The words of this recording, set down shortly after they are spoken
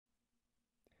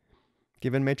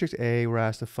Given matrix A, we're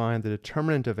asked to find the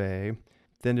determinant of A,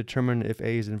 then determine if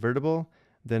A is invertible,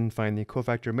 then find the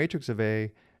cofactor matrix of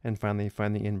A, and finally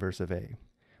find the inverse of A.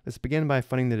 Let's begin by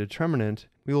finding the determinant.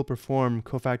 We will perform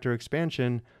cofactor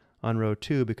expansion on row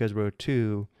 2 because row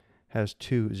 2 has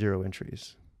 2 zero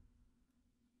entries.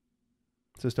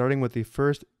 So starting with the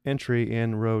first entry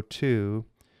in row 2,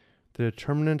 the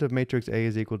determinant of matrix A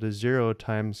is equal to 0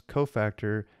 times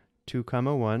cofactor 2,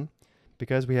 1.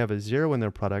 Because we have a 0 in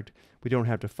their product, we don't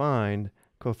have to find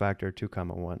cofactor 2,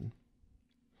 1.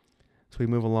 So we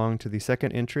move along to the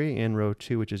second entry in row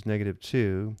 2, which is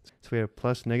 -2. So we have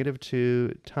plus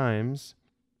 -2 times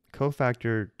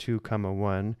cofactor 2,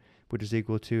 1, which is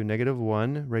equal to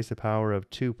 -1 raised to the power of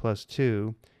 2 plus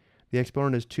 2. The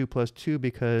exponent is 2 plus 2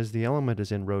 because the element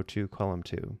is in row 2, column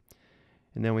 2.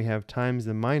 And then we have times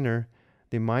the minor.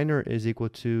 The minor is equal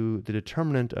to the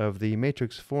determinant of the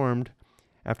matrix formed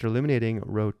after eliminating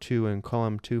row 2 and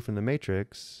column 2 from the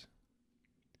matrix,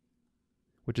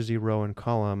 which is the row and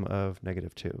column of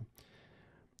 -2.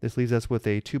 This leaves us with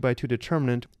a 2 by 2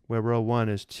 determinant where row 1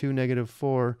 is 2,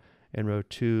 -4, and row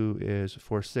 2 is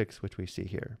 4, 6, which we see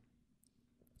here.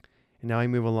 And now we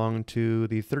move along to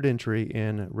the third entry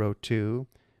in row 2,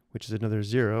 which is another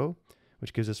 0,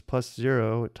 which gives us plus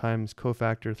 0 times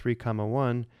cofactor 3,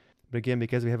 1. But again,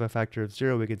 because we have a factor of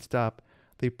 0, we can stop.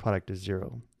 The product is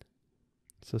 0.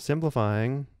 So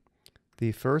simplifying,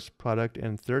 the first product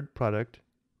and third product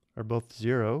are both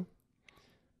 0.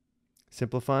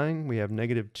 Simplifying, we have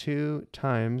 -2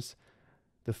 times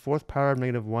the fourth power of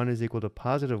 -1 is equal to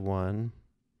 +1.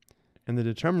 And the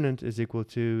determinant is equal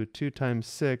to 2 times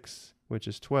 6, which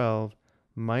is 12,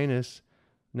 minus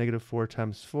 -4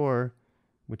 times 4,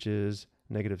 which is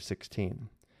 -16.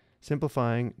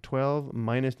 Simplifying, 12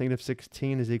 minus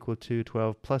 -16 is equal to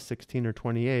 12 plus 16, or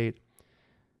 28.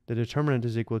 The determinant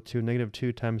is equal to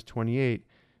 -2 times 28,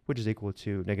 which is equal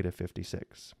to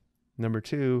 -56. Number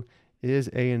 2, is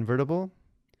A invertible?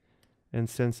 And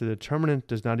since the determinant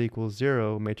does not equal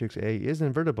 0, matrix A is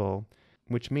invertible,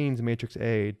 which means matrix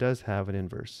A does have an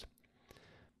inverse.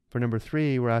 For number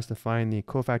 3, we're asked to find the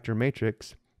cofactor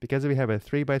matrix. Because we have a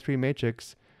 3 by 3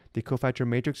 matrix, the cofactor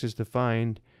matrix is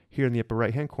defined here in the upper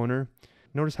right-hand corner.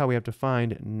 Notice how we have to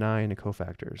find 9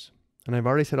 cofactors. And I've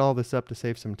already set all this up to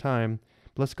save some time,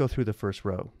 but let's go through the first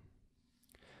row.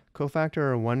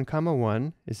 Cofactor 1,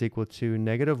 1 is equal to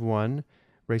 -1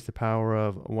 raised to the power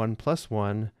of 1 plus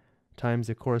 1 times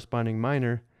the corresponding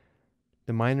minor.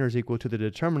 The minor is equal to the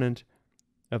determinant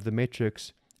of the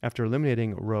matrix after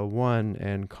eliminating row 1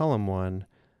 and column 1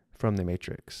 from the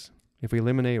matrix. If we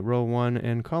eliminate row 1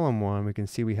 and column 1, we can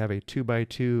see we have a 2 by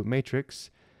 2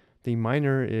 matrix. The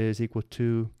minor is equal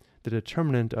to the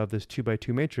determinant of this 2 by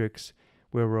 2 matrix,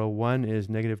 where row 1 is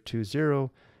 -2,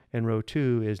 0, and row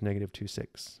 2 is -2,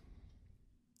 6.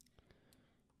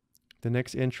 The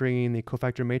next entry in the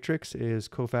cofactor matrix is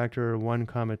cofactor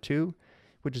 1, 2,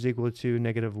 which is equal to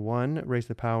 -1 raised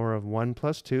to the power of 1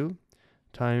 plus 2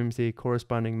 times the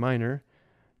corresponding minor.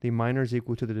 The minor is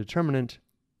equal to the determinant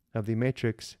of the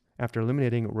matrix after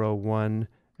eliminating row 1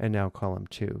 and now column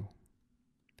 2.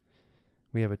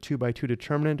 We have a 2 by 2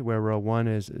 determinant where row 1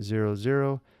 is 0,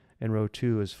 0, and row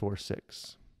 2 is 4,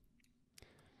 6.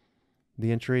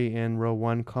 The entry in row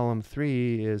 1, column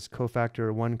 3 is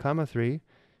cofactor 1, 3,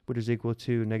 which is equal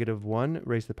to -1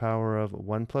 raised to the power of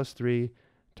 1 plus 3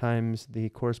 times the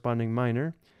corresponding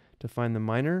minor. To find the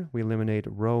minor, we eliminate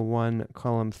row 1,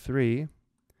 column 3.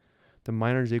 The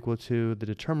minor is equal to the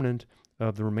determinant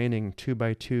of the remaining 2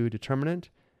 by 2 determinant,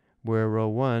 where row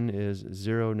 1 is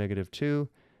 0, -2,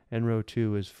 and row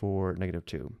 2 is 4,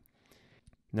 -2.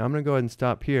 Now I'm going to go ahead and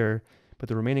stop here, but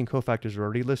the remaining cofactors are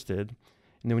already listed,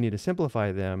 and then we need to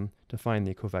simplify them to find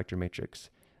the cofactor matrix.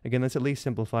 Again, let's at least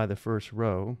simplify the first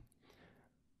row.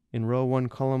 In row 1,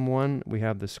 column 1, we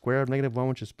have the square of -1,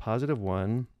 which is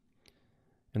 +1,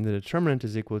 and the determinant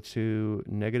is equal to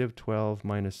 -12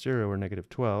 minus 0, or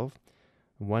 -12.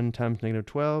 1 times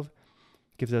 -12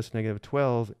 gives us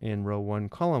 -12 in row 1,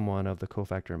 column 1 of the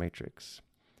cofactor matrix.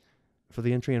 For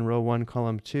the entry in row 1,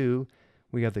 column 2,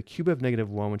 we have the cube of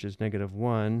 -1, which is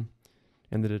 -1,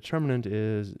 and the determinant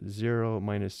is 0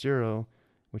 minus 0,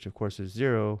 which of course is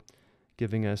 0,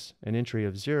 giving us an entry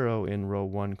of 0 in row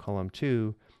 1, column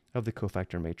 2 of the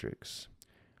cofactor matrix.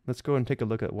 Let's go and take a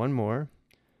look at one more.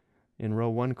 In row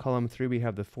 1, column 3, we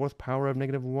have the fourth power of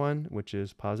 -1, which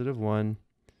is +1,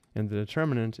 and the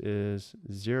determinant is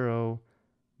 0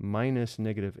 minus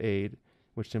 -8,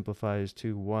 which simplifies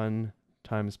to 1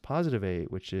 times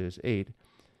 +8, which is 8,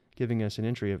 giving us an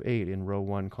entry of 8 in row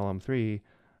 1, column 3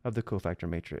 of the cofactor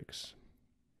matrix.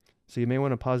 So you may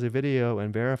want to pause the video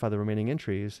and verify the remaining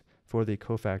entries for the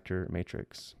cofactor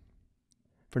matrix.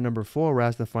 For number 4, we're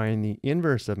asked to find the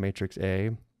inverse of matrix A,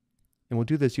 and we'll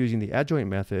do this using the adjoint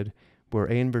method, where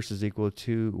A inverse is equal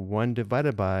to 1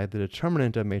 divided by the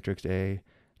determinant of matrix A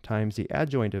times the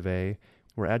adjoint of A,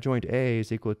 where adjoint A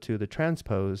is equal to the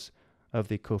transpose of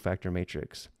the cofactor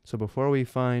matrix. So before we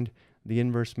find the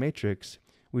inverse matrix,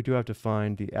 we do have to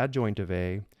find the adjoint of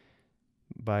A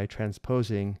by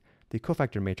transposing the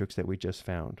cofactor matrix that we just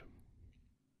found.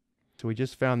 So we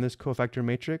just found this cofactor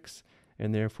matrix,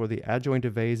 and therefore the adjoint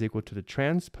of A is equal to the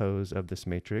transpose of this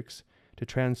matrix. To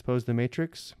transpose the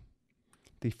matrix,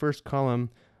 the first column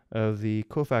of the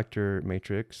cofactor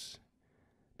matrix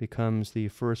becomes the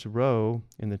first row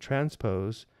in the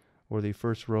transpose, or the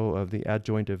first row of the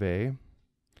adjoint of A.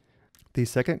 The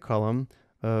second column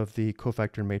of the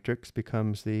cofactor matrix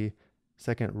becomes the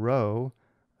second row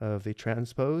of the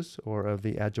transpose, or of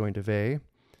the adjoint of A.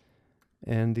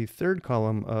 And the third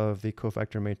column of the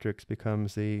cofactor matrix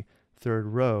becomes the third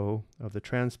row of the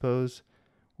transpose,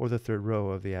 or the third row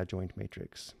of the adjoint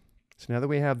matrix. So now that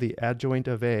we have the adjoint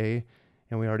of A,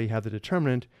 and we already have the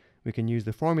determinant, we can use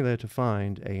the formula to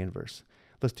find A inverse.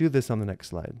 Let's do this on the next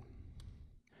slide.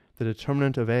 The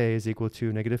determinant of A is equal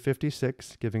to negative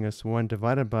 56, giving us 1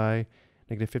 divided by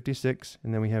negative 56,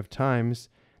 and then we have times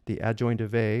the adjoint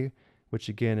of A, which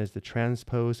again is the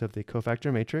transpose of the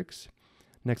cofactor matrix.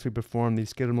 Next, we perform the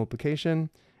scalar multiplication,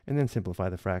 and then simplify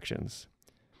the fractions.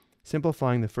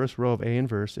 Simplifying the first row of A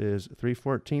inverse is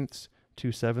 3/14,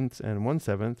 2/7, and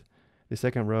 1/7. The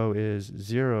second row is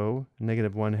 0,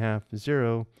 negative 1/2,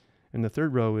 0, and the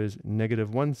third row is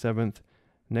negative 1/7,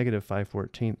 negative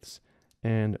 5/14,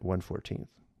 and 1/14.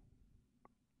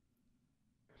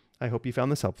 I hope you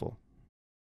found this helpful.